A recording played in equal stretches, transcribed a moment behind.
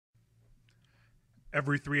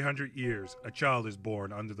Every 300 years, a child is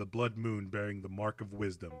born under the blood moon bearing the mark of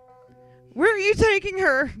wisdom. Where are you taking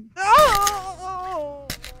her? Oh!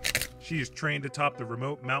 She is trained atop the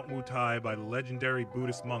remote Mount Wutai by the legendary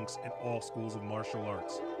Buddhist monks in all schools of martial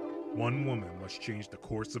arts. One woman must change the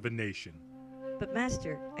course of a nation. But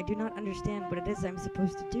Master, I do not understand what it is I'm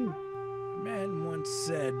supposed to do. A man once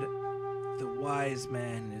said, "The wise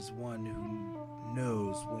man is one who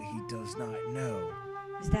knows what he does not know."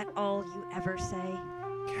 Is that all you ever say?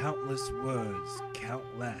 Countless words count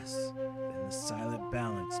less than the silent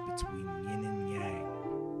balance between yin and yang.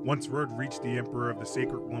 Once word reached the Emperor of the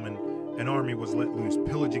Sacred Woman, an army was let loose,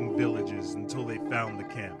 pillaging villages until they found the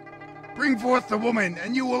camp. Bring forth the woman,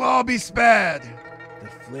 and you will all be spared. The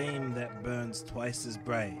flame that burns twice as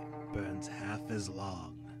bright burns half as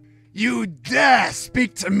long. You dare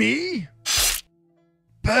speak to me?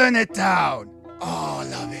 Burn it down, all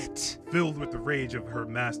of it. Filled with the rage of her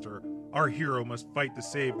master, our hero must fight to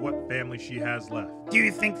save what family she has left. Do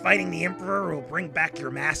you think fighting the Emperor will bring back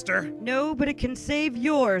your master? No, but it can save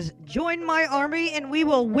yours. Join my army and we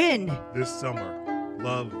will win. This summer,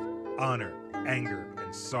 love, honor, anger,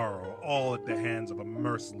 and sorrow, all at the hands of a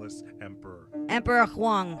merciless emperor. Emperor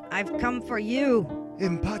Huang, I've come for you.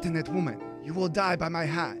 Impertinent woman, you will die by my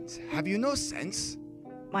hands. Have you no sense?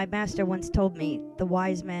 My master once told me the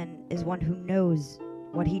wise man is one who knows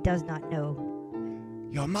what he does not know.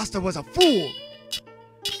 Your master was a fool.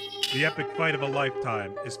 The epic fight of a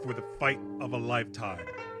lifetime is for the fight of a lifetime.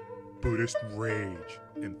 Buddhist Rage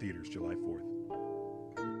in theaters July 4th.